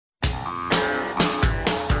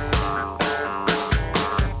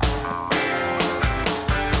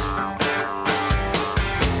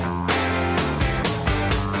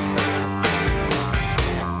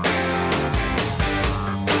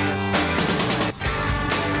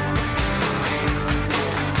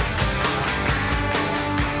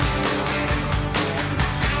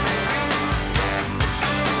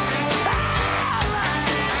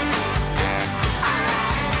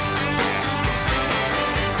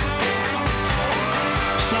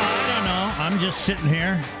just sitting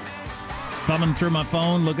here, thumbing through my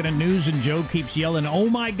phone, looking at news, and Joe keeps yelling, "Oh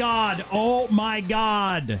my God! Oh my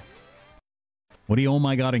God!" What are you oh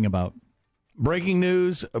my godding about? Breaking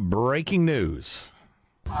news, breaking news.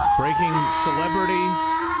 Breaking celebrity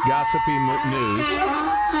gossipy news.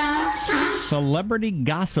 Celebrity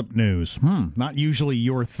gossip news. Not usually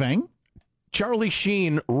your thing. Charlie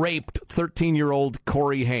Sheen raped 13-year-old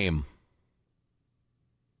Corey Haim.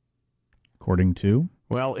 According to?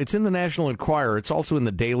 Well, it's in the National Enquirer. It's also in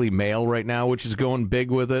the Daily Mail right now, which is going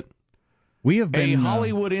big with it. We have been... A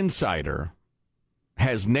Hollywood insider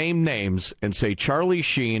has named names and say Charlie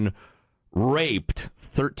Sheen raped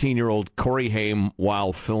 13-year-old Corey Haim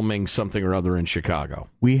while filming something or other in Chicago.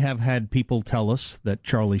 We have had people tell us that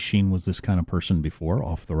Charlie Sheen was this kind of person before,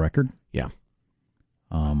 off the record. Yeah.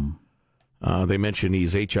 They mention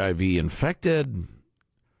he's HIV infected.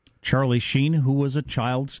 Charlie Sheen, who was a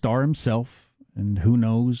child star himself, and who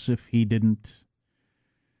knows if he didn't,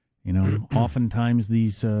 oftentimes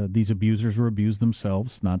these abusers were abused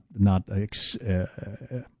themselves, not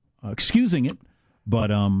excusing it, but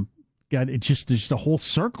God, it's just a whole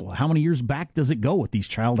circle. How many years back does it go with these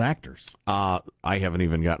child actors? I haven't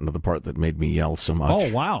even gotten to the part that made me yell so much.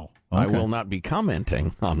 Oh, wow. Okay. I will not be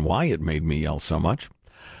commenting on why it made me yell so much.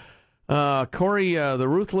 Corey, the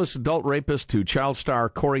ruthless adult rapist who child star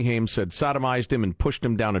Corey Haim said sodomized him and pushed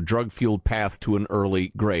him down a drug-fueled path to an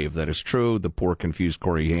early grave. That is true. The poor, confused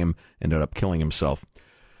Corey Haim ended up killing himself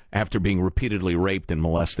after being repeatedly raped and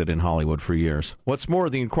molested in Hollywood for years. What's more,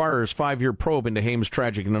 the Enquirer's 5-year probe into Haim's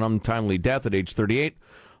tragic and untimely death at age 38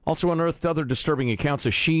 also unearthed other disturbing accounts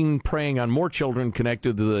of Sheen preying on more children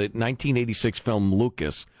connected to the 1986 film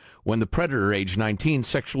Lucas, when the predator, age 19,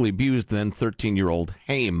 sexually abused then 13-year-old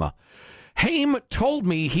Haim. Haim told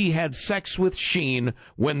me he had sex with Sheen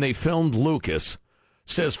when they filmed Lucas,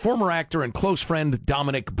 says former actor and close friend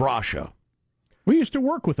Dominic Brascia. We used to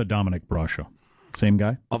work with a Dominic Brascia. Same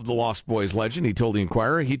guy? Of the Lost Boys legend, he told the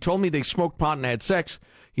Enquirer. He told me they smoked pot and had sex.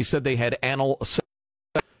 He said they had anal sex.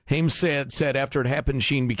 Haim said after it happened,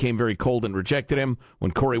 Sheen became very cold and rejected him.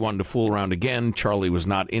 When Corey wanted to fool around again, Charlie was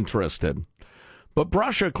not interested. But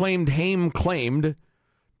Brascia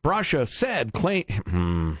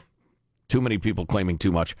too many people claiming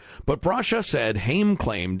too much. But Brascia said Haim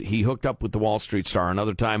claimed he hooked up with the Wall Street star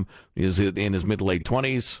another time. He was in his mid-late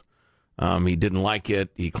 20s. He didn't like it.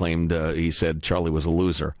 He said Charlie was a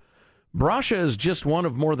loser. Brascia is just one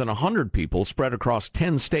of more than 100 people spread across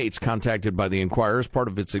 10 states contacted by the Enquirer as part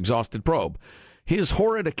of its exhausted probe. His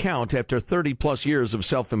horrid account, after 30-plus years of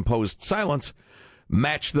self-imposed silence,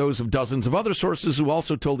 matched those of dozens of other sources who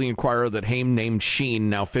also told the Enquirer that Haim named Sheen,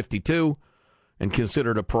 now 52, and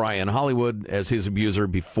considered a pariah in Hollywood, as his abuser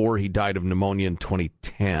before he died of pneumonia in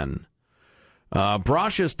 2010.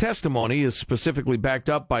 Brascia's testimony is specifically backed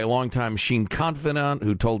up by a longtime Sheen confidant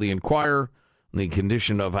who told the Enquirer, on the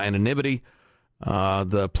condition of anonymity,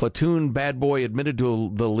 the platoon bad boy admitted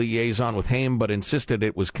to the liaison with Haim, but insisted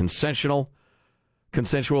it was consensual.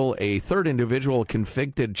 A third individual, a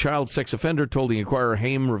convicted child sex offender, told the Enquirer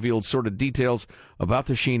Haim revealed sordid details about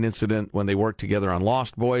the Sheen incident when they worked together on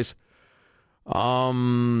Lost Boys.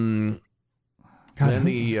 Then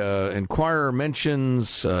the Enquirer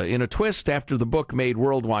mentions, in a twist, after the book made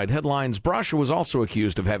worldwide headlines, Brascia was also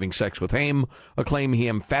accused of having sex with Haim, a claim he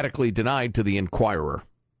emphatically denied to the Enquirer.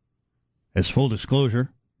 As full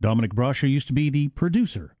disclosure, Dominic Brascia used to be the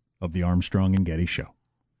producer of the Armstrong and Getty Show.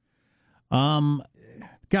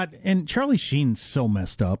 And Charlie Sheen's so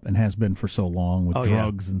messed up and has been for so long with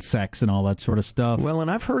drugs and sex and all that sort of stuff. Well, and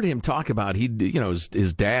I've heard him talk about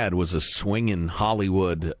his dad was a swinging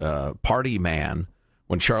Hollywood party man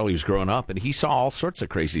when Charlie was growing up, and he saw all sorts of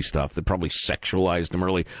crazy stuff that probably sexualized him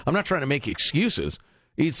early. I'm not trying to make excuses.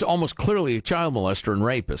 He's almost clearly a child molester and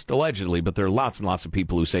rapist, allegedly, but there are lots and lots of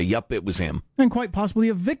people who say, yep, it was him. And quite possibly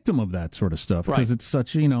a victim of that sort of stuff, because it's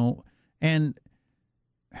such, and...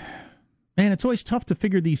 Man, it's always tough to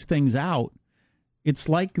figure these things out. It's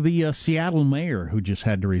like the Seattle mayor who just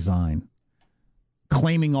had to resign,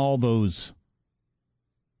 claiming all those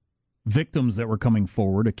victims that were coming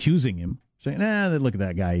forward, accusing him, saying, look at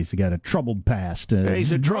that guy. He's got a troubled past.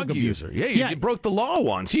 He's a drug user. Yeah, you broke the law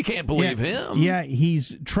once. You can't believe him. Yeah,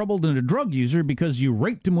 he's troubled and a drug user because you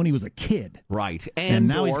raped him when he was a kid. Right. And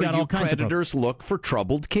now he's got all kinds of predators look for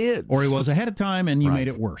troubled kids. Or he was ahead of time and you made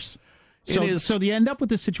it worse. So you end up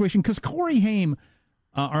with this situation, because Corey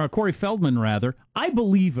Feldman, rather, I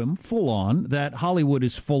believe him full on that Hollywood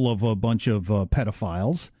is full of a bunch of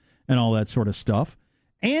pedophiles and all that sort of stuff.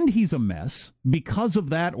 And he's a mess because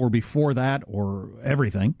of that or before that or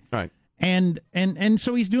everything. Right. And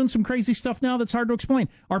so he's doing some crazy stuff now that's hard to explain.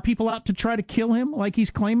 Are people out to try to kill him like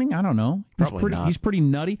he's claiming? I don't know. He's pretty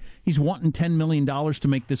nutty. He's wanting $10 million to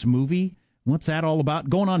make this movie. What's that all about?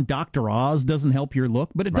 Going on Dr. Oz doesn't help your look,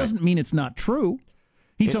 but it doesn't mean it's not true.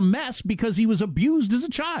 He's a mess because he was abused as a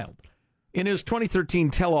child. In his 2013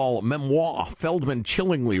 tell-all memoir, Feldman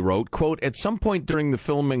chillingly wrote, quote, "At some point during the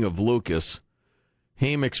filming of Lucas,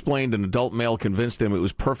 Haim explained an adult male convinced him it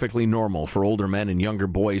was perfectly normal for older men and younger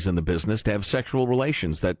boys in the business to have sexual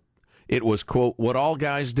relations, that it was, quote, what all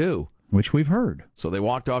guys do." Which we've heard. So they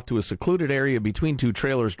walked off to a secluded area between two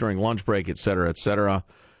trailers during lunch break, et cetera,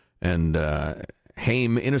 and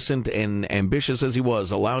Haim, innocent and ambitious as he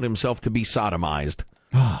was, allowed himself to be sodomized.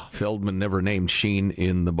 Feldman never named Sheen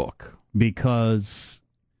in the book. Because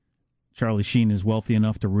Charlie Sheen is wealthy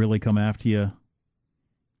enough to really come after you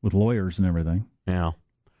with lawyers and everything. Yeah.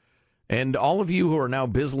 And all of you who are now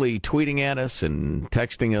busily tweeting at us and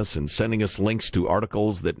texting us and sending us links to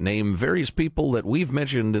articles that name various people that we've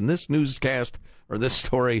mentioned in this newscast or this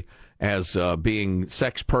story as being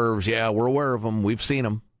sex pervs, yeah, we're aware of them. We've seen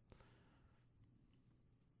them.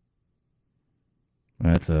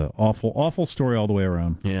 That's an awful, awful story all the way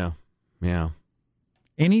around. Yeah.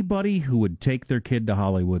 Anybody who would take their kid to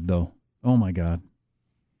Hollywood, though, oh my God,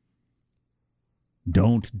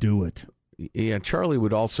 don't do it. Yeah, Charlie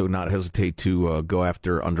would also not hesitate to go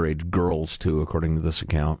after underage girls, too, according to this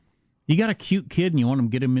account. You got a cute kid and you want to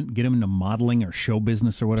get him into modeling or show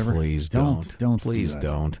business or whatever? Please don't. Please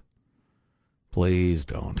don't. Please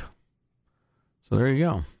don't. So there you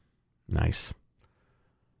go. Nice.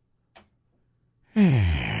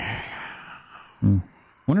 Wonder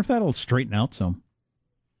if that'll straighten out some.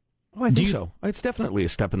 Oh, I think so. It's definitely a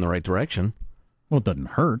step in the right direction. Well, it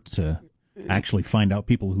doesn't hurt to actually find out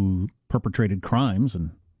people who perpetrated crimes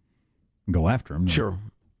and go after them. Sure.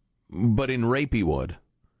 But in Rapeywood,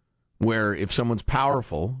 where if someone's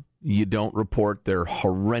powerful, you don't report their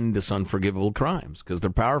horrendous, unforgivable crimes because they're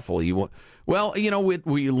powerful.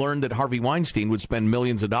 We learned that Harvey Weinstein would spend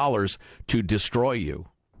millions of dollars to destroy you,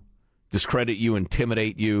 discredit you,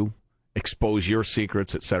 intimidate you, expose your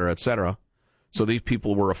secrets, et cetera, et cetera. So these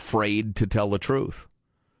people were afraid to tell the truth.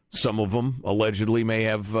 Some of them allegedly may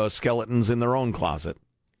have skeletons in their own closet.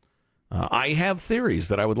 I have theories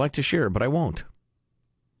that I would like to share, but I won't.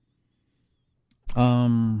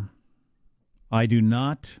 I do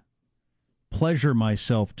not pleasure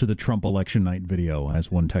myself to the Trump election night video, as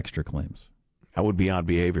one texter claims. That would be odd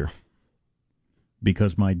behavior.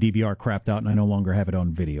 Because my DVR crapped out and I no longer have it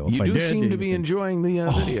on video. You do seem to be enjoying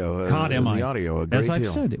the video. God, am I? The audio, a great As I've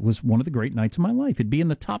said, it was one of the great nights of my life. It'd be in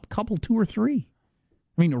the top couple, 2 or 3.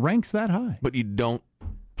 I mean, it ranks that high. But you don't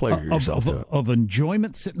pleasure yourself to it. Of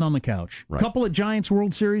enjoyment sitting on the couch. A couple of Giants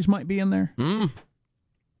World Series might be in there.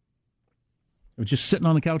 Just sitting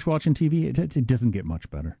on the couch watching TV, it doesn't get much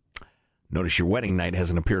better. Notice your wedding night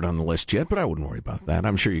hasn't appeared on the list yet, but I wouldn't worry about that.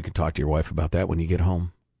 I'm sure you could talk to your wife about that when you get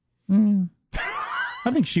home. I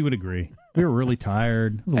think she would agree. We were really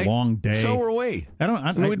tired. It was a long day. So were we.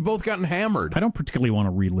 We'd both gotten hammered. I don't particularly want to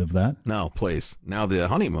relive that. No, please. Now the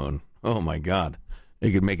honeymoon. Oh, my God.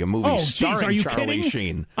 They could make a movie starring Charlie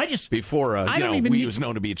Sheen. Before he was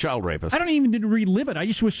known to be a child rapist. I don't even need to relive it. I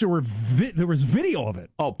just wish there was video of it.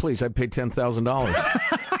 Oh, please. I'd pay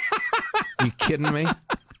 $10,000. Are you kidding me?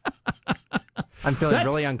 I'm feeling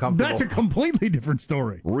really uncomfortable. That's a completely different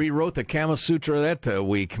story. Rewrote the Kama Sutra that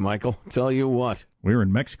week, Michael. Tell you what. We were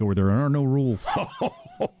in Mexico where there are no rules.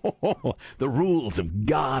 The rules of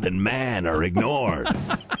God and man are ignored.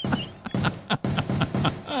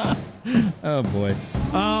 Oh, boy.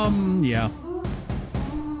 Yeah.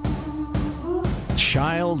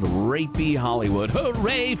 Child Rapey Hollywood.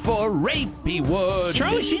 Hooray for Rapeywood.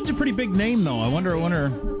 Charlie Sheen's a pretty big name, though. I wonder.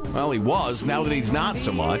 Well, he was. Now that he's not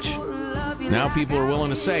so much. Now people are willing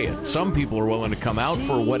to say it. Some people are willing to come out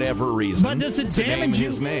for whatever reason. But does it damage you?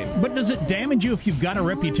 His name. But does it damage you if you've got a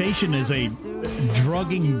reputation as a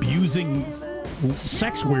drugging, abusing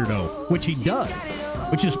sex weirdo, which he does,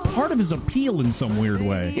 which is part of his appeal in some weird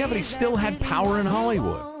way? Yeah, but he still had power in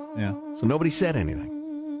Hollywood. Yeah. So nobody said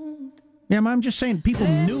anything. Yeah, I'm just saying people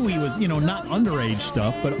knew he was, not underage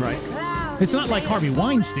stuff, but right. It's not like Harvey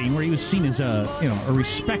Weinstein, where he was seen as a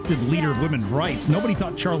respected leader of women's rights. Nobody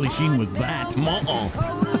thought Charlie Sheen was that. So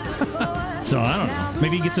I don't know.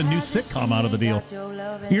 Maybe he gets a new sitcom out of the deal.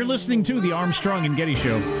 You're listening to the Armstrong and Getty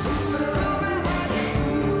Show.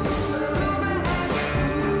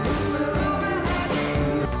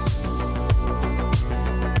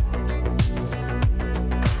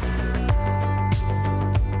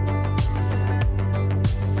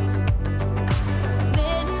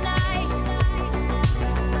 Midnight,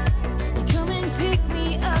 you come and pick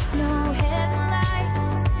me up, no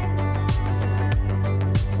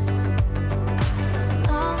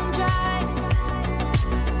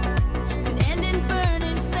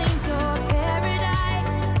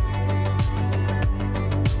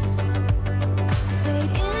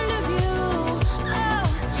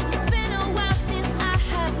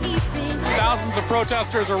Thousands of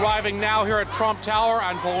protesters arriving now here at Trump Tower,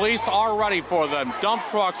 and police are ready for them. Dump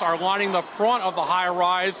trucks are lining the front of the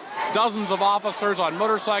high-rise. Dozens of officers on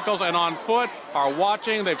motorcycles and on foot are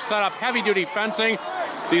watching. They've set up heavy-duty fencing.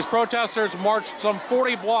 These protesters marched some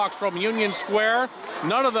 40 blocks from Union Square.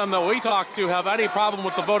 None of them that we talked to have any problem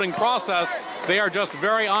with the voting process. They are just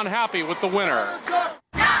very unhappy with the winner.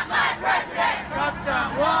 Not my president! Trump's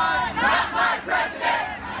not one! Not my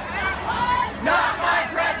president! Not my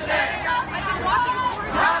president!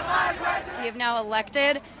 Not my president! We have now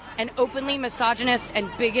elected an openly misogynist and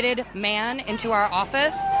bigoted man into our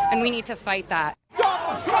office, and we need to fight that.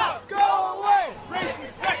 Donald Trump, go away!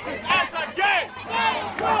 Racist, sexist, anti-gay!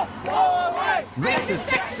 Donald Trump, go away!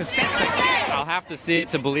 Racist, sexist, anti-gay! I'll have to see it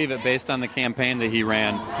to believe it based on the campaign that he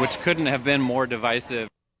ran, which couldn't have been more divisive.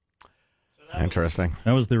 Interesting.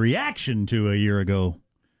 That was the reaction to a year ago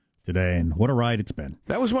today, and what a ride it's been.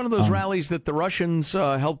 That was one of those rallies that the Russians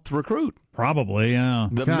helped recruit. Probably, yeah.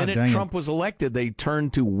 The minute Trump was elected, they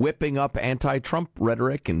turned to whipping up anti-Trump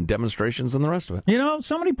rhetoric and demonstrations and the rest of it. You know,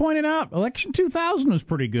 somebody pointed out, election 2000 was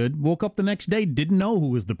pretty good. Woke up the next day, didn't know who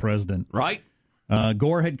was the president. Right.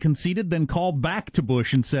 Gore had conceded, then called back to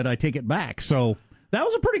Bush and said, I take it back. So that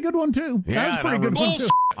was a pretty good one, too. Yeah, that was a pretty good one, too.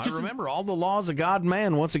 I remember all the laws of God and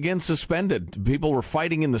man once again suspended. People were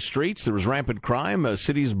fighting in the streets. There was rampant crime,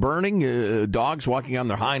 cities burning, dogs walking on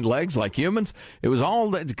their hind legs like humans. It was all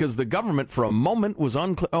that because the government for a moment was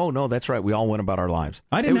unclear. Oh, no, that's right. We all went about our lives.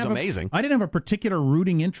 It was amazing. I didn't have a particular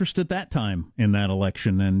rooting interest at that time in that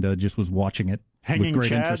election and just was watching it. Hanging with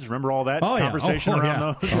great chads, interest. remember all that conversation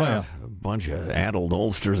around those? Oh, yeah. A bunch of addled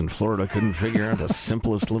oldsters in Florida couldn't figure out the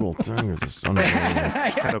simplest little thing. It was just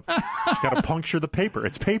unbelievable. Got to puncture the paper.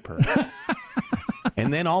 It's paper.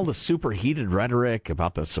 And then all the superheated rhetoric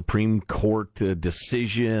about the Supreme Court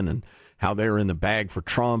decision and how they're in the bag for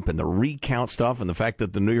Trump and the recount stuff and the fact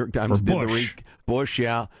that the New York Times did the Bush,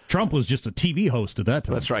 yeah. Trump was just a TV host at that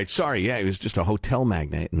time. That's right. Sorry, yeah, he was just a hotel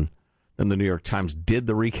magnate. And then the New York Times did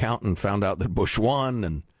the recount and found out that Bush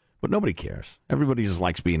won. But nobody cares. Everybody just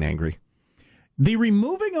likes being angry. The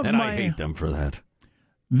removing of I hate them for that.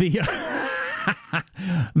 The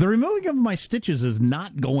removing of my stitches is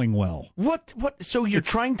not going well. What? So you're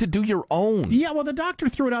trying to do your own? Yeah, well, the doctor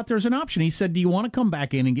threw it out there as an option. He said, do you want to come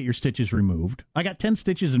back in and get your stitches removed? I got 10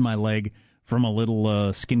 stitches in my leg from a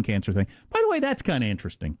little skin cancer thing. By the way, that's kind of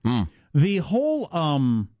interesting. The whole,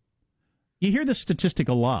 you hear this statistic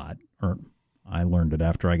a lot, or I learned it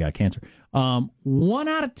after I got cancer. 1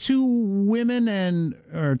 out of 2 women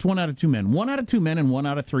it's 1 out of 2 men. 1 out of 2 men and 1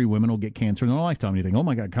 out of 3 women will get cancer in their lifetime. You think, oh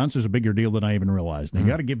my God, cancer's a bigger deal than I even realized. And you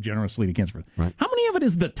got to give generously to cancer. Right. How many of it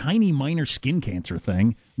is the tiny minor skin cancer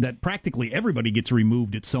thing that practically everybody gets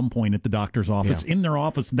removed at some point at the doctor's office, in their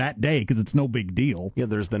office that day, because it's no big deal? Yeah,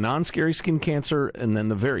 there's the non-scary skin cancer and then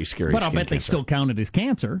the very scary but skin I'll bet cancer. they still count it as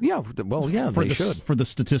cancer. Yeah, well, yeah, they should. For the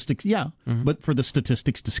statistics, but for the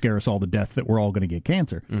statistics to scare us all to death that we're all going to get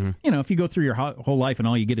cancer. You know, if you go through your whole life and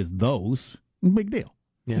all you get is those, big deal.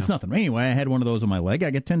 Yeah. It's nothing. Anyway, I had one of those on my leg.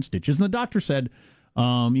 I get 10 stitches. And the doctor said,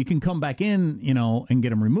 you can come back in, and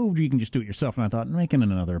get them removed, or you can just do it yourself. And I thought, making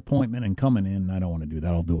another appointment and coming in, I don't want to do that.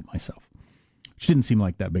 I'll do it myself. Which didn't seem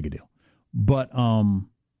like that big a deal. But, and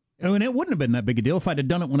it wouldn't have been that big a deal if I'd have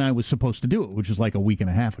done it when I was supposed to do it, which was like a week and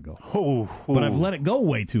a half ago. But I've let it go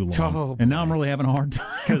way too long. And now I'm really having a hard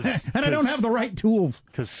time. And I don't have the right tools.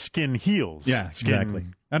 Because skin heals. Yeah, exactly.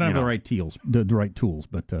 I don't have the right tools,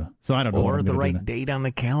 but so I don't know. Or the right date on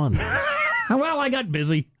the calendar. Well, I got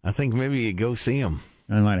busy. I think maybe you go see him.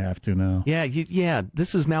 I might have to now. Yeah.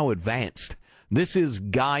 This is now advanced. This is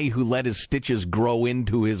guy who let his stitches grow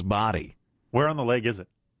into his body. Where on the leg is it?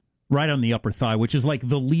 Right on the upper thigh, which is like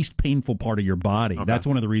the least painful part of your body. Okay. That's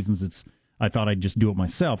one of the reasons I thought I'd just do it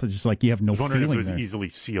myself. It's just like you have no feeling there. I was wondering if it was easily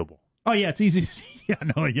seeable. Oh, yeah, it's easy to see. Yeah,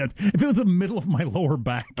 no, yeah. If it was the middle of my lower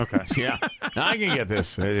back. Okay. Yeah. I can get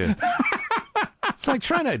this. It's like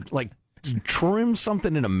trying to, trim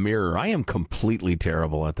something in a mirror. I am completely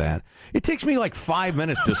terrible at that. It takes me 5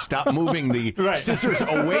 minutes to stop moving the scissors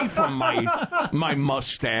away from my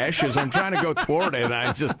mustache as I'm trying to go toward it.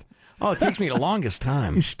 And it takes me the longest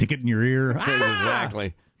time. You stick it in your ear.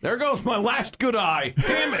 Exactly. There goes my last good eye.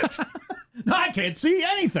 Damn it. I can't see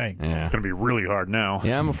anything. Yeah. It's going to be really hard now.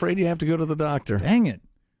 Yeah, I'm afraid you have to go to the doctor. Dang it.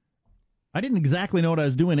 I didn't exactly know what I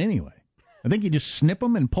was doing anyway. I think you just snip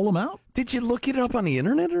them and pull them out. Did you look it up on the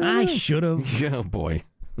internet or I should have. Oh, boy.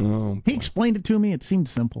 He explained it to me. It seemed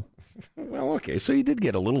simple. Well, okay. So you did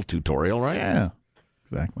get a little tutorial, right? Yeah,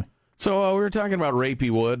 exactly. So we were talking about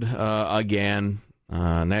Rapeywood again.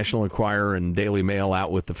 National Enquirer and Daily Mail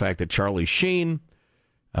out with the fact that Charlie Sheen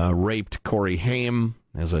raped Corey Haim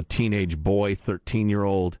as a teenage boy,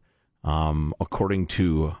 13-year-old. according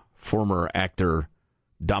to former actor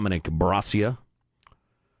Dominic Brassia,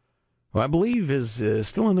 who I believe is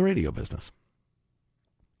still in the radio business.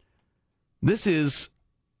 This is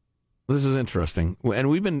interesting, and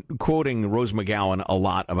we've been quoting Rose McGowan a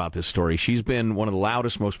lot about this story. She's been one of the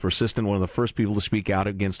loudest, most persistent, one of the first people to speak out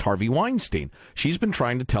against Harvey Weinstein. She's been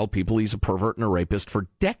trying to tell people he's a pervert and a rapist for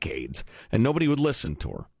decades, and nobody would listen to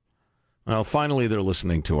her. Well, finally, they're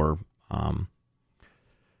listening to her.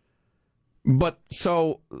 But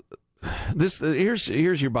so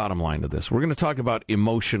here's your bottom line to this. We're going to talk about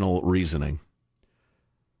emotional reasoning.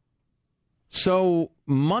 So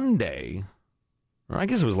Monday, or I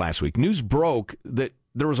guess it was last week, news broke that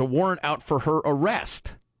there was a warrant out for her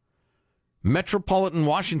arrest. Metropolitan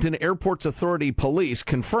Washington Airports Authority police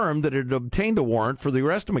confirmed that it had obtained a warrant for the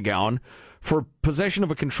arrest of McGowan for possession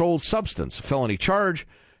of a controlled substance, a felony charge.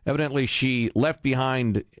 Evidently, she left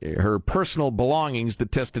behind her personal belongings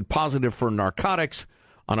that tested positive for narcotics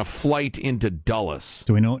on a flight into Dulles.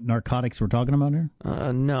 Do we know what narcotics we're talking about here?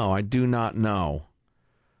 No, I do not know.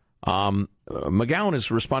 McGowan is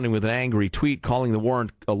responding with an angry tweet calling the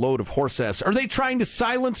warrant a load of horse ass. Are they trying to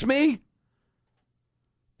silence me?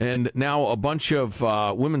 And now a bunch of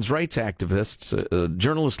women's rights activists,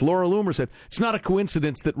 journalist Laura Loomer said, it's not a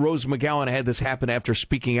coincidence that Rose McGowan had this happen after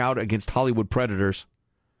speaking out against Hollywood predators.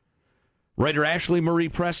 Writer Ashley Marie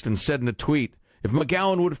Preston said in a tweet, if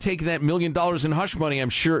McGowan would have taken that $1 million in hush money, I'm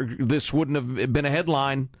sure this wouldn't have been a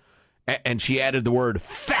headline. And she added the word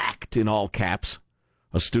fact in all caps.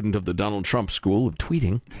 A student of the Donald Trump School of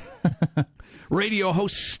Tweeting. Radio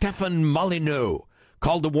host Stefan Molyneux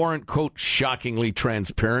called the warrant, quote, shockingly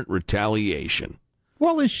transparent retaliation.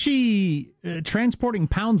 Well, is she transporting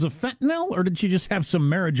pounds of fentanyl, or did she just have some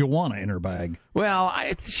marijuana in her bag? Well,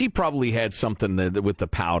 she probably had something with the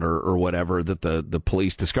powder or whatever that the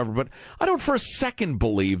police discovered. But I don't for a second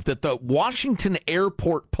believe that the Washington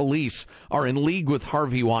Airport police are in league with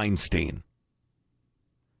Harvey Weinstein.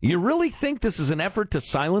 You really think this is an effort to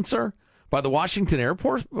silence her by the Washington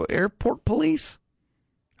Airport police?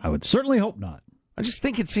 I would certainly hope not. I just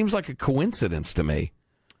think it seems like a coincidence to me.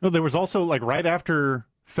 No, there was also, like, right after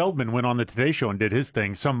Feldman went on the Today Show and did his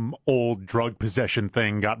thing, some old drug possession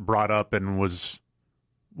thing got brought up and was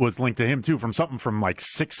linked to him, too, from something from, like,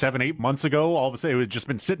 6, 7, 8 months ago. All of a sudden, it had just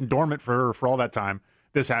been sitting dormant for all that time.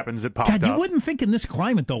 This happens, it popped up. God, you wouldn't think in this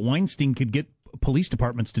climate, though, Weinstein could get police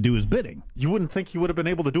departments to do his bidding. You wouldn't think he would have been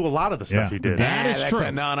able to do a lot of the stuff he did. That's true.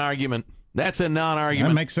 A non-argument. That's a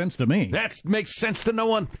non-argument. That makes sense to me. That makes sense to no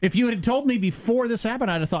one. If you had told me before this happened,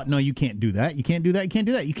 I'd have thought, no, you can't do that. You can't do that. You can't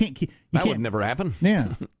do that. That would never happen.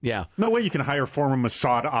 Yeah. Yeah. No way you can hire former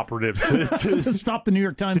Mossad operatives to stop the New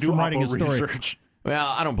York Times from writing a story. Research. Well,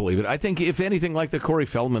 I don't believe it. I think, if anything, like the Corey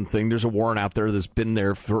Feldman thing, there's a warrant out there that's been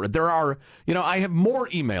there for... There are, I have more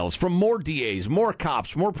emails from more DAs, more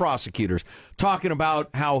cops, more prosecutors talking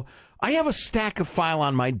about how I have a stack of file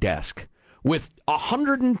on my desk with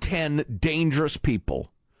 110 dangerous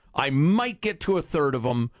people. I might get to a third of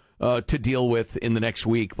them to deal with in the next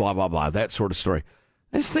week, blah, blah, blah, that sort of story.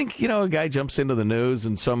 I just think, a guy jumps into the news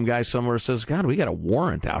and some guy somewhere says, God, we got a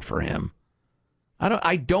warrant out for him.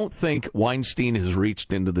 I don't think Weinstein has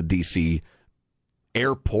reached into the D.C.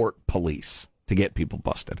 airport police to get people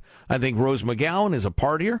busted. I think Rose McGowan is a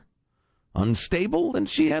partier, unstable, and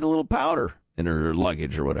she had a little powder in her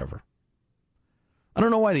luggage or whatever. I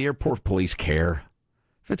don't know why the airport police care.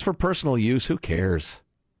 If it's for personal use, who cares?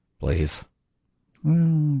 Please.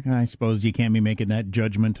 Well, I suppose you can't be making that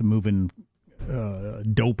judgment to moving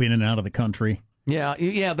dope in and out of the country.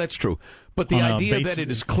 Yeah, that's true. But the idea that it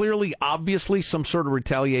is clearly, obviously, some sort of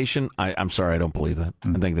retaliation, I'm sorry, I don't believe that.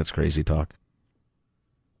 I think that's crazy talk.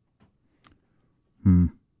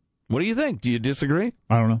 What do you think? Do you disagree?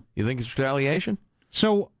 I don't know. You think it's retaliation?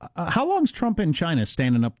 So, how long's Trump in China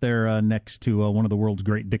standing up there next to one of the world's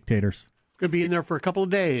great dictators? Could be in there for a couple of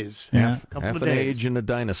days. Yeah. Half an age in a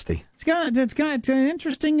dynasty. It's got an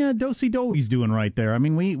interesting do-si-do he's doing right there. I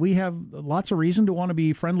mean, we have lots of reason to want to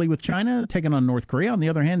be friendly with China, taking on North Korea. On the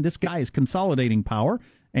other hand, this guy is consolidating power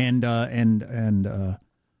and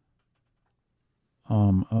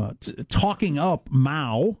talking up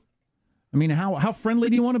Mao. I mean, how friendly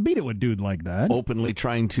do you want to be to a dude like that? Openly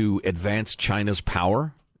trying to advance China's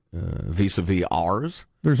power vis-a-vis ours.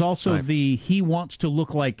 There's also he wants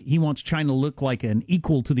China to look like an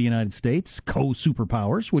equal to the United States,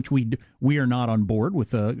 co-superpowers, which we are not on board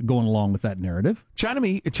with going along with that narrative.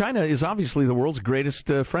 China is obviously the world's greatest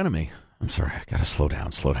frenemy. I'm sorry, I gotta slow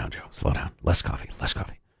down, Joe, slow down. Less coffee.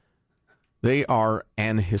 They are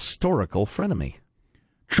an historical frenemy.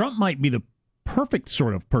 Trump might be the perfect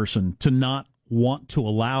sort of person to not want to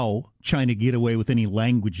allow China to get away with any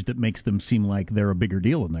language that makes them seem like they're a bigger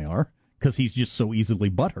deal than they are, because he's just so easily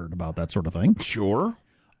butthurt about that sort of thing. Sure.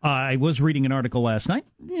 I was reading an article last night.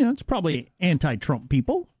 It's probably anti-Trump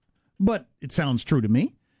people, but it sounds true to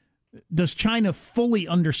me. Does China fully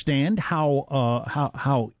understand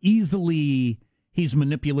how easily he's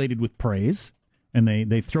manipulated with praise? And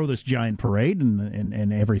they throw this giant parade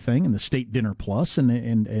and everything, and the state dinner plus, and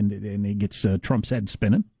it gets Trump's head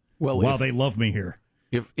spinning. Well, they love me here.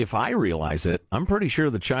 If I realize it, I'm pretty sure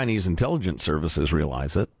the Chinese intelligence services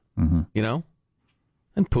realize it. Mm-hmm.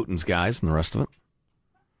 And Putin's guys and the rest of it.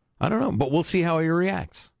 I don't know, but we'll see how he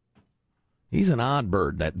reacts. He's an odd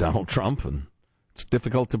bird, that Donald Trump, and it's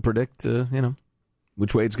difficult to predict,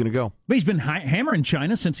 which way it's going to go. But he's been hammering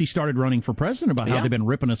China since he started running for president about how they've been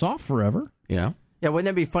ripping us off forever. Yeah. Yeah, wouldn't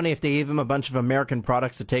it be funny if they gave him a bunch of American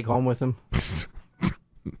products to take home with him?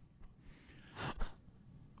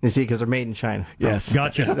 You see, because they're made in China. Yes.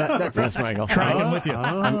 Gotcha. That's Michael. Tracking with you.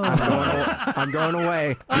 I'm going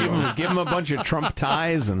away. Give him a bunch of Trump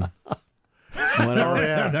ties and whatever. Oh,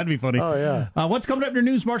 yeah. That'd be funny. Oh, yeah. What's coming up in your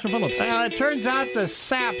news, Marshall Phillips? It turns out the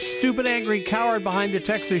sap, stupid, angry coward behind the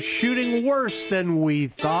Texas shooting worse than we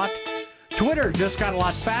thought. Twitter just got a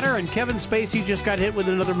lot fatter, and Kevin Spacey just got hit with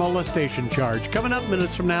another molestation charge. Coming up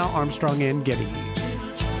minutes from now, Armstrong and Getty.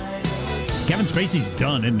 Kevin Spacey's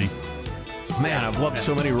done, isn't he? Man, I've loved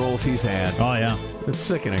so many roles he's had. Oh, yeah. It's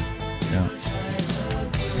sickening. Yeah.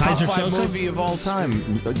 Top Kaiser 5 Sosa? movie of all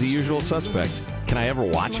time, The Usual Suspect. Can I ever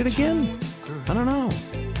watch it again? I don't know.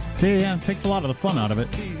 See, yeah, it takes a lot of the fun out of it.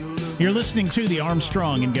 You're listening to the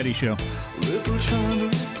Armstrong and Getty Show. Little China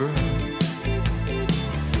girl,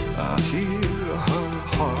 I hear her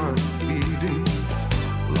heart beating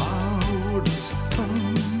loud as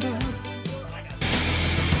thunder.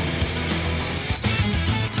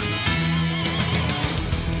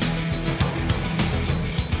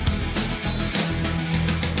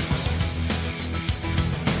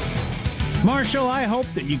 Marshall, I hope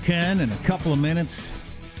that you can, in a couple of minutes,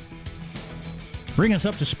 bring us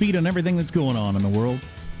up to speed on everything that's going on in the world.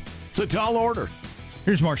 It's a tall order.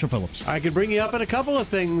 Here's Marshall Phillips. I could bring you up on a couple of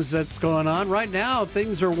things that's going on. Right now,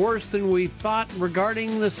 things are worse than we thought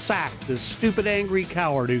regarding the sack, the stupid, angry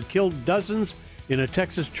coward who killed dozens in a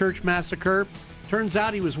Texas church massacre. Turns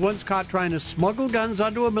out he was once caught trying to smuggle guns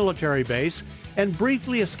onto a military base and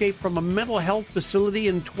briefly escaped from a mental health facility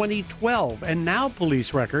in 2012. And now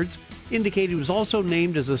police records indicate he was also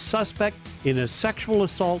named as a suspect in a sexual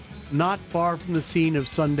assault not far from the scene of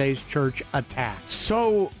Sunday's church attack.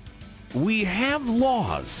 So we have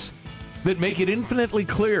laws that make it infinitely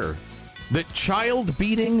clear that child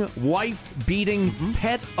beating, wife beating,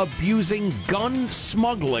 pet abusing, gun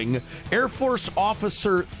smuggling, Air Force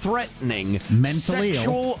officer threatening, Mentally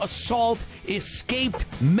sexual assault, escaped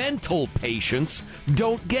mental patients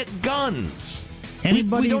don't get guns. We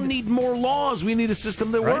don't need more laws. We need a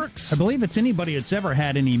system that works. I believe it's anybody that's ever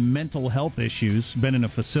had any mental health issues, been in a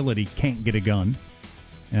facility, can't get a gun.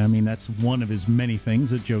 I mean, that's one of his many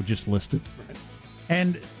things that Joe just listed. Right.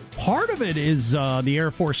 And part of it is the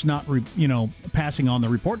Air Force not, passing on the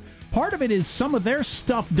report. Part of it is some of their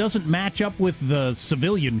stuff doesn't match up with the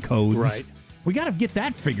civilian codes. Right. We got to get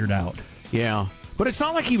that figured out. Yeah. But it's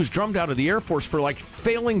not like he was drummed out of the Air Force for,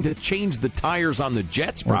 failing to change the tires on the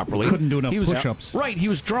jets properly. Couldn't do enough push-ups. Right. He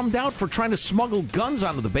was drummed out for trying to smuggle guns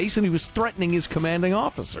onto the base, and he was threatening his commanding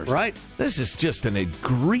officers. Right. This is just an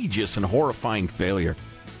egregious and horrifying failure.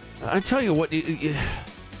 I tell you what, the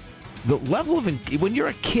level of... when you're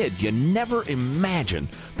a kid, you never imagine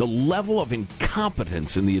the level of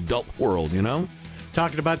incompetence in the adult world,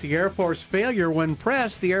 Talking about the Air Force failure, when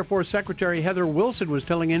pressed, the Air Force Secretary Heather Wilson was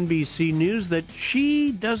telling NBC News that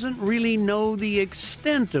she doesn't really know the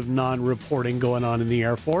extent of non-reporting going on in the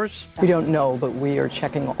Air Force. We don't know, but we are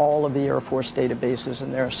checking all of the Air Force databases,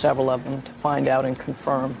 and there are several of them, to find out and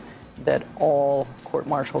confirm that all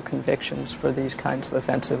court-martial convictions for these kinds of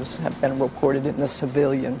offenses have been reported in the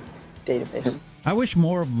civilian database. I wish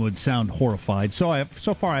more of them would sound horrified. So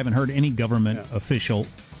far I haven't heard any government official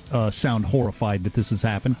sound horrified that this has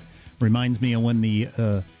happened. Reminds me of when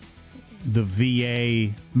the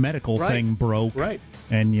VA medical thing broke. Right.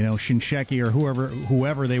 And, Shinseki or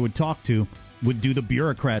whoever they would talk to would do the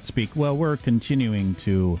bureaucrat speak. Well, we're continuing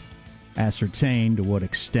to ascertain to what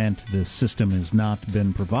extent the system has not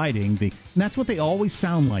been providing and that's what they always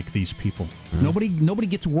sound like, these people. Nobody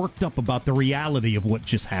gets worked up about the reality of what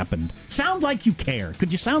just happened. Sound like you care.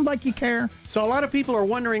 Could you sound like you care? So a lot of people are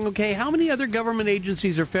wondering, okay, how many other government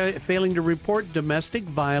agencies are failing to report domestic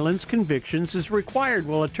violence convictions as required?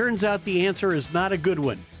 Well, it turns out the answer is not a good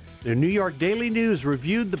one. The New York Daily News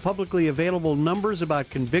reviewed the publicly available numbers about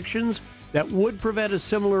convictions that would prevent a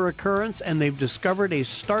similar occurrence, and they've discovered a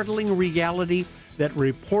startling reality that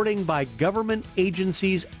reporting by government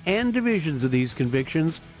agencies and divisions of these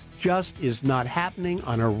convictions just is not happening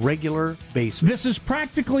on a regular basis. This is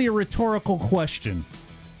practically a rhetorical question,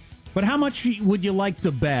 but how much would you like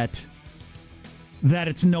to bet that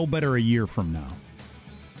it's no better a year from now?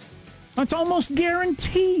 It's almost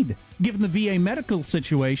guaranteed, given the VA medical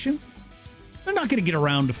situation. They're not going to get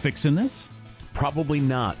around to fixing this. Probably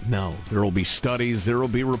not, no. There will be studies, there will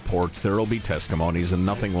be reports, there will be testimonies, and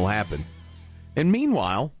nothing will happen. And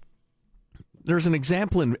meanwhile, there's an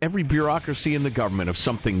example in every bureaucracy in the government of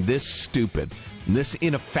something this stupid, this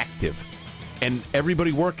ineffective, and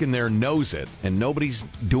everybody working there knows it, and nobody's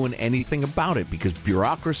doing anything about it because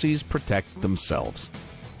bureaucracies protect themselves.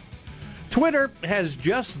 Twitter has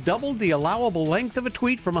just doubled the allowable length of a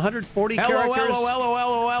tweet from 140 characters.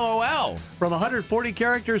 LOL. From 140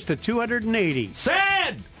 characters to 280.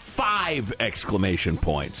 Sad! 5 exclamation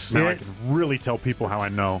points. Now I can really tell people how I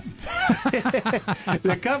know.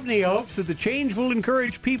 The company hopes that the change will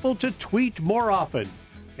encourage people to tweet more often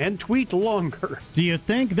and tweet longer. Do you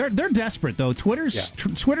think they're desperate though? Twitter's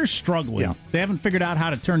struggling. Yeah. They haven't figured out how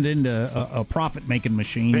to turn it into a profit-making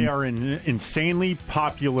machine. They are an insanely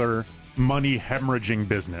popular money hemorrhaging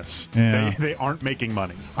business. Yeah. They aren't making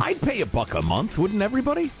money. I'd pay $1 a month, wouldn't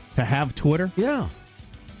everybody? To have Twitter? Yeah.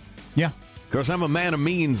 Yeah. Because I'm a man of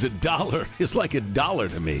means, $1 is like $1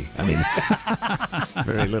 to me. I mean, it's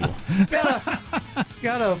very little.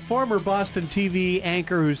 Got a former Boston TV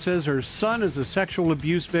anchor who says her son is a sexual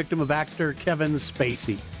abuse victim of actor Kevin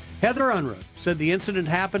Spacey. Heather Unruh said the incident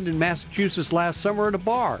happened in Massachusetts last summer at a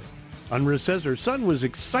bar. Unruh says her son was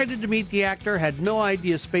excited to meet the actor, had no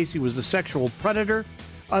idea Spacey was a sexual predator.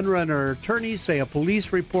 Unruh and her attorneys say a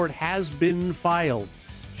police report has been filed.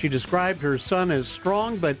 She described her son as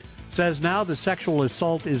strong, but says now the sexual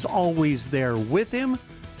assault is always there with him.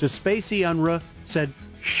 To Spacey, Unruh said,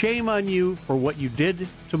 "Shame on you for what you did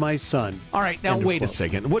to my son." All right, now wait a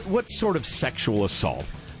second. What sort of sexual assault?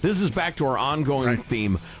 This is back to our ongoing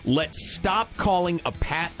theme. Let's stop calling a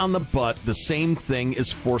pat on the butt the same thing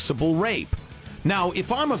as forcible rape. Now,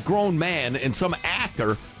 if I'm a grown man and some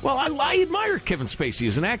actor, well, I admire Kevin Spacey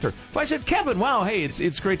as an actor. If I said, "Kevin, wow, hey,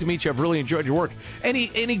 it's great to meet you. I've really enjoyed your work," and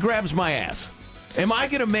he grabs my ass, am I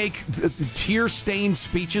going to make tear-stained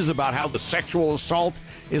speeches about how the sexual assault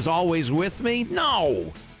is always with me?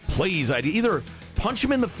 No. Please, I'd either punch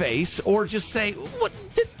him in the face or just say, "What?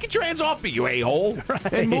 Get your hands off me, you a-hole,"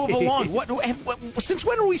 and move along. What, since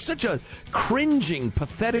when are we such a cringing,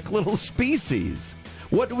 pathetic little species?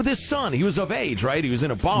 What with his son? He was of age, right? He was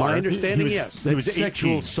in a bar. My understanding, yes. That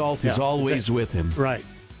sexual assault is always with him. Right.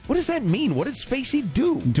 What does that mean? What did Spacey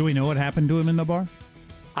do? Do we know what happened to him in the bar?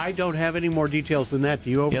 I don't have any more details than that. Do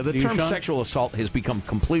you? Yeah, the term sexual assault has become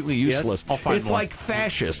completely useless. Yes, I'll find it's more. like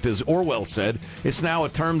fascist, as Orwell said. It's now a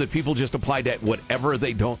term that people just apply to whatever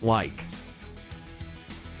they don't like.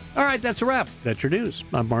 All right, that's a wrap. That's your news.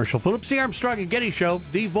 I'm Marshall Phillips, the Armstrong and Getty Show,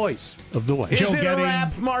 the voice of the West. Is it a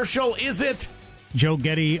wrap, Marshall? Is it? Joe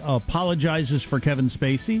Getty apologizes for Kevin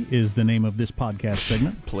Spacey is the name of this podcast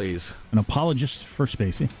segment. Please. An apologist for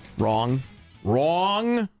Spacey. Wrong.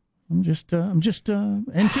 I'm just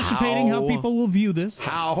anticipating how people will view this.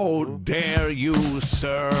 How dare you,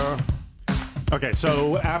 sir? Okay,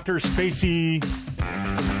 so after Spacey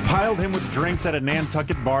piled him with drinks at a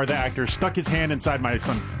Nantucket bar, the actor stuck his hand inside my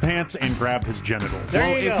son's pants and grabbed his genitals.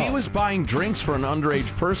 Well, if he was buying drinks for an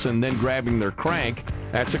underage person, then grabbing their crank,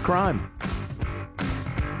 that's a crime.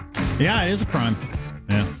 Yeah, it is a crime.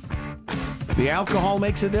 Yeah. The alcohol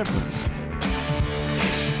makes a difference.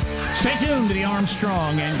 Stay tuned to the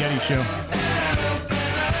Armstrong and Getty Show.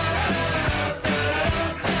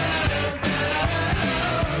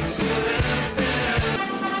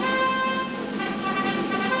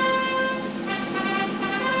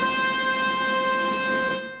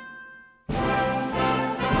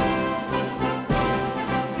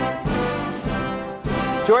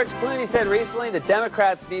 George Clooney said recently that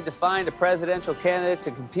Democrats need to find a presidential candidate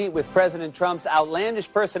to compete with President Trump's outlandish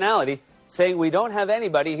personality, saying we don't have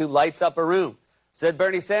anybody who lights up a room. Said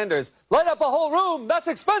Bernie Sanders, "Light up a whole room, that's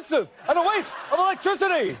expensive and a waste of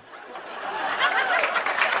electricity."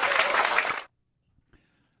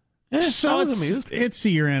 So it's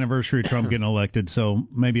the year anniversary of Trump getting elected, so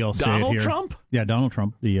maybe I'll say it here. Donald Trump? Yeah, Donald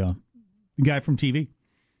Trump, the guy from TV.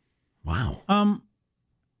 Wow.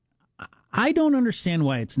 I don't understand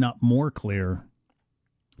why it's not more clear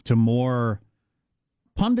to more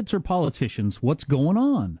pundits or politicians what's going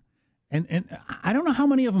on. And I don't know how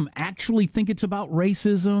many of them actually think it's about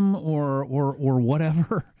racism or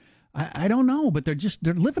whatever. I don't know, but they're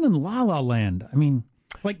living in la la land. I mean,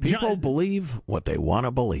 Like people believe what they want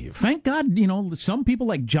to believe. Thank God, some people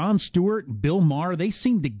like Jon Stewart, Bill Maher, they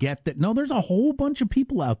seem to get that. No, there's a whole bunch of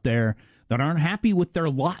people out there that aren't happy with their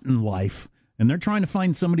lot in life, and they're trying to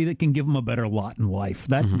find somebody that can give them a better lot in life.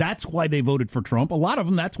 That's why they voted for Trump. A lot of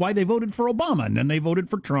them, that's why they voted for Obama, and then they voted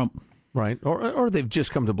for Trump. Right, or they've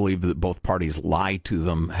just come to believe that both parties lie to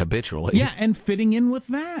them habitually. Yeah, and fitting in with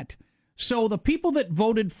that. So the people that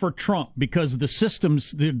voted for Trump because the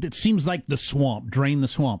systems, it seems like the swamp, drain the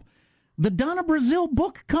swamp. The Donna Brazile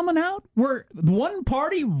book coming out where one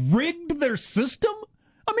party rigged their system?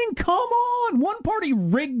 I mean, come on. One party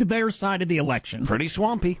rigged their side of the election. Pretty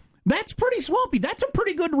swampy. That's pretty swampy. That's a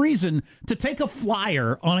pretty good reason to take a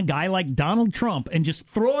flyer on a guy like Donald Trump and just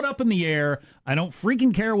throw it up in the air. I don't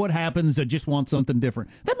freaking care what happens. I just want something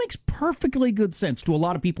different. That makes perfectly good sense to a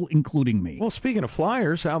lot of people, including me. Well, speaking of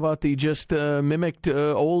flyers, how about the just mimicked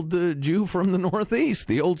old Jew from the Northeast,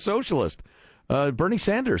 the old socialist, Bernie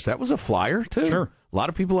Sanders? That was a flyer, too. Sure. A lot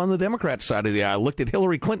of people on the Democrat side of the aisle looked at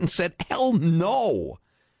Hillary Clinton and said, hell no.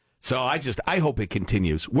 So I hope it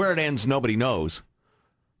continues. Where it ends, nobody knows.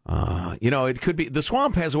 It could be the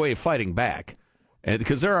swamp has a way of fighting back,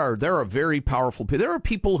 because there are very powerful people. There are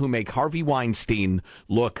people who make Harvey Weinstein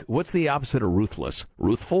look. What's the opposite of ruthless?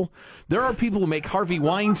 Ruthful. There are people who make Harvey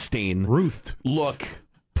Weinstein look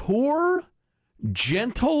poor,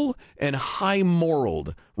 gentle, and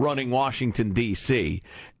high-moraled running Washington D.C.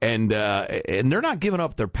 and they're not giving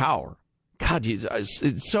up their power. God,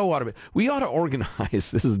 it's so out of it. We ought to organize.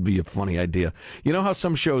 This would be a funny idea. You know how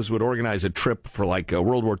some shows would organize a trip for like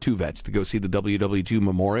World War II vets to go see the WW2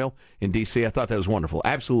 Memorial in D.C.? I thought that was wonderful.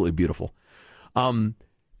 Absolutely beautiful.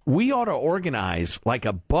 We ought to organize like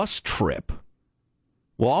a bus trip.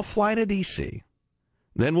 We'll all fly to D.C.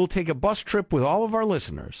 Then we'll take a bus trip with all of our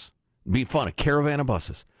listeners. It'd be fun, a caravan of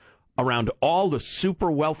buses, around all the super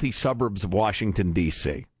wealthy suburbs of Washington,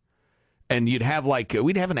 D.C., and you'd have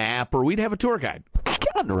we'd have an app or we'd have a tour guide.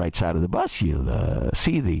 Get on the right side of the bus. You'll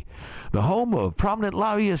see the home of prominent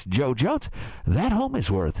lobbyist Joe Jones. That home is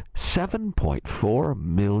worth $7.4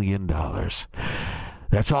 million.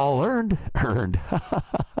 That's all earned,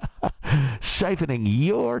 siphoning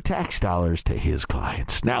your tax dollars to his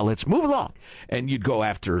clients. Now let's move along. And you'd go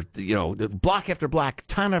after, block after block,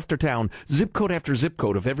 town after town, zip code after zip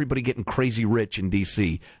code of everybody getting crazy rich in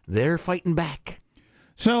D.C. They're fighting back.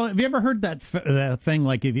 So, have you ever heard that thing,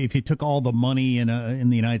 like if you took all the money in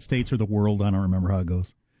the United States or the world, I don't remember how it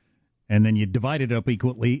goes, and then you divide it up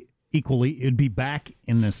equally, it'd be back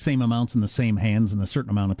in the same amounts in the same hands in a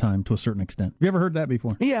certain amount of time to a certain extent. Have you ever heard that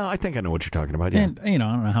before? Yeah, I think I know what you're talking about. Yeah. And, I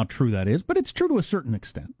don't know how true that is, but it's true to a certain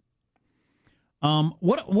extent.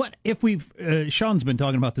 What if Sean's been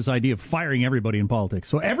talking about this idea of firing everybody in politics.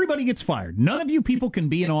 So everybody gets fired. None of you people can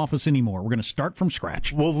be in office anymore. We're going to start from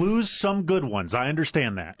scratch. We'll lose some good ones. I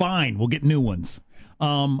understand that. Fine. We'll get new ones.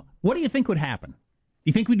 What do you think would happen?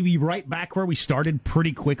 You think we'd be right back where we started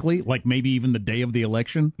pretty quickly, like maybe even the day of the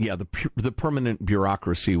election? Yeah, the permanent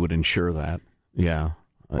bureaucracy would ensure that. Yeah.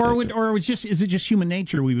 Or is it just human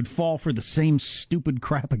nature? We would fall for the same stupid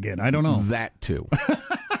crap again. I don't know. That too.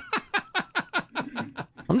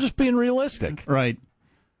 I'm just being realistic. Right.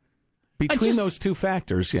 Between those two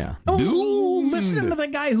factors, yeah. Oh, listen to the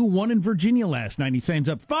guy who won in Virginia last night. He stands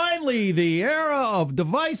up. Finally, the era of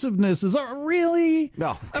divisiveness is really.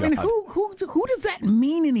 No, I mean, who does that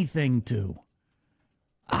mean anything to?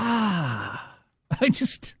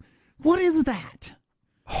 What is that?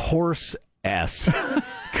 Horse S.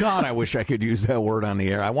 God, I wish I could use that word on the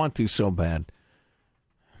air. I want to so bad.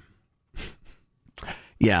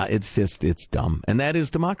 Yeah, it's dumb. And that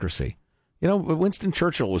is democracy. Winston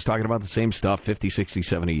Churchill was talking about the same stuff 50, 60,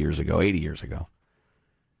 70 years ago, 80 years ago.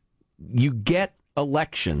 You get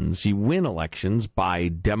elections, you win elections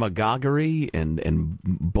by demagoguery and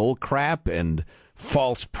bull crap and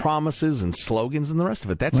false promises and slogans and the rest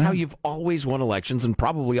of it. That's how you've always won elections and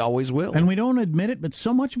probably always will. And we don't admit it, but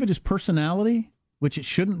so much of it is personality, which it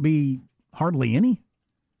shouldn't be hardly any.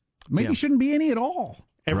 Maybe shouldn't be any at all.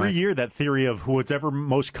 Every year, that theory of who's ever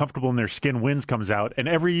most comfortable in their skin wins comes out, and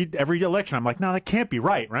every election, I'm like, no, that can't be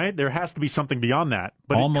right? There has to be something beyond that.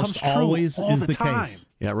 But almost it comes true always all is the time. case.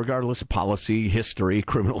 Yeah, regardless of policy, history,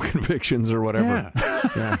 criminal convictions, or whatever.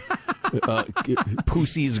 Yeah.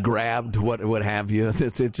 Pussies grabbed, what have you.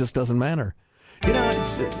 It just doesn't matter. We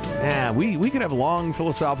could have a long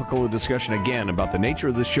philosophical discussion again about the nature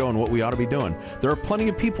of this show and what we ought to be doing. There are plenty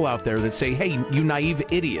of people out there that say, hey, you naive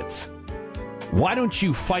idiots. Why don't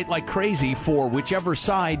you fight like crazy for whichever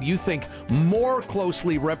side you think more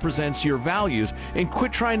closely represents your values and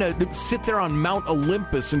quit trying to sit there on Mount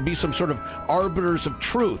Olympus and be some sort of arbiters of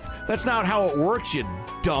truth? That's not how it works, you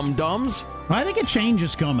dum-dums. I think a change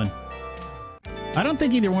is coming. I don't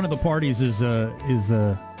think either one of the parties is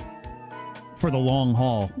for the long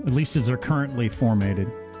haul, at least as they're currently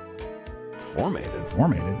formatted. Formatted?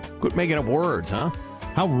 Quit making up words, huh?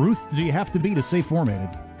 How Ruth do you have to be to say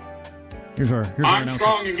formatted? Here's our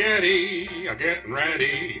Armstrong and Getty are getting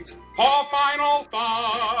ready for final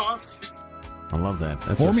thoughts. I love that.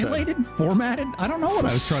 That's formulated? Formatted? I don't know what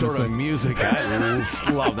I was trying to say. Sort of music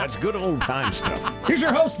I love. That's good old time stuff. Here's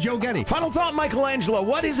your host, Joe Getty. Final thought, Michelangelo.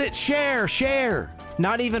 What is it? Share.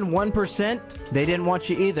 Not even 1%? They didn't want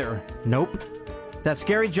you either. Nope. That's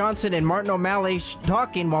Gary Johnson and Martin O'Malley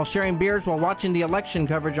talking while sharing beers while watching the election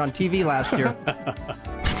coverage on TV last year.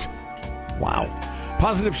 Wow.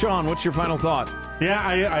 Positive Sean, what's your final thought? Yeah,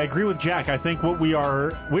 I agree with Jack. I think what we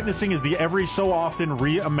are witnessing is the every so often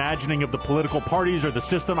reimagining of the political parties or the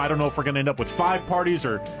system. I don't know if we're going to end up with 5 parties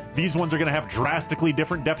or these ones are going to have drastically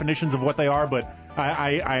different definitions of what they are, but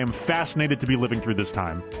I am fascinated to be living through this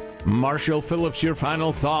time. Marshall Phillips, your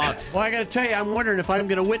final thought. Well, I got to tell you, I'm wondering if I'm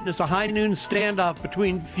going to witness a high noon standoff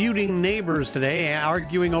between feuding neighbors today,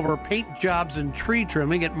 arguing over paint jobs and tree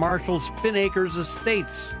trimming at Marshall's Finacres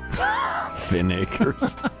Estates.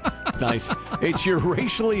 Finacres. Nice. It's your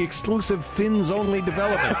racially exclusive Fins-only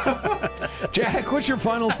development. Jack, what's your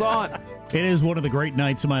final thought? It is one of the great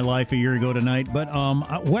nights of my life a year ago tonight, but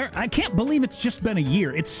I can't believe it's just been a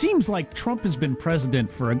year. It seems like Trump has been president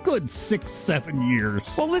for a good 6-7 years.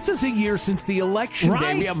 Well, this is a year since the election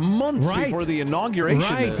day. We have months before the inauguration.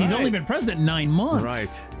 Right. He's only been president 9 months.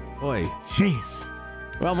 Right. Boy. Jeez.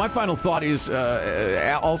 Well, my final thought is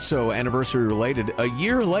also anniversary related. A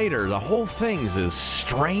year later, the whole thing's as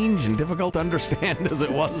strange and difficult to understand as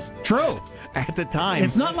it was. True. At the time.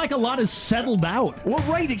 It's not like a lot has settled out. Well,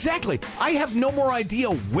 right, exactly. I have no more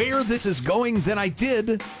idea where this is going than I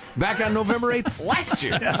did back on November 8th last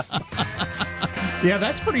year. Yeah,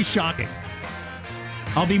 that's pretty shocking.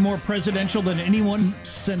 I'll be more presidential than anyone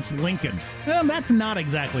since Lincoln. Well, that's not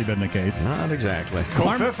exactly been the case. Not exactly.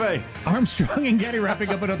 Armstrong and Getty wrapping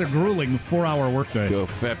up another grueling 4-hour workday. Go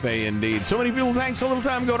Fefe, indeed. So many people, thanks a little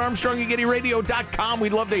time. Go to ArmstrongandGettyRadio.com.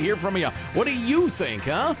 We'd love to hear from you. What do you think,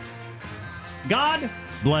 huh? God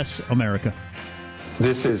bless America.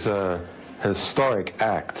 This is a historic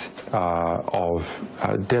act of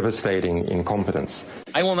devastating incompetence.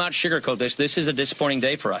 I will not sugarcoat this. This is a disappointing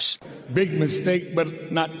day for us. Big mistake,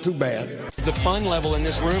 but not too bad. The fun level in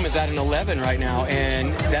this room is at an 11 right now,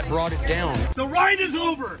 and that brought it down. The ride is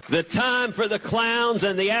over. The time for the clowns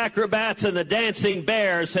and the acrobats and the dancing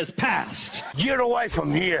bears has passed. Get away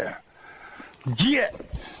from here. Get.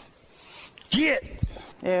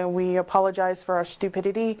 And we apologize for our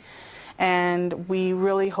stupidity, and we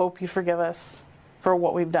really hope you forgive us for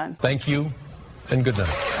what we've done. Thank you, and good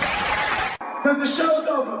night. Because the show's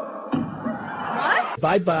over. What?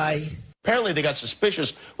 Bye-bye. Apparently they got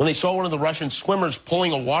suspicious when they saw one of the Russian swimmers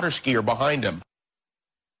pulling a water skier behind him.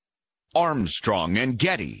 Armstrong and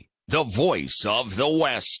Getty, the voice of the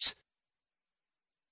West.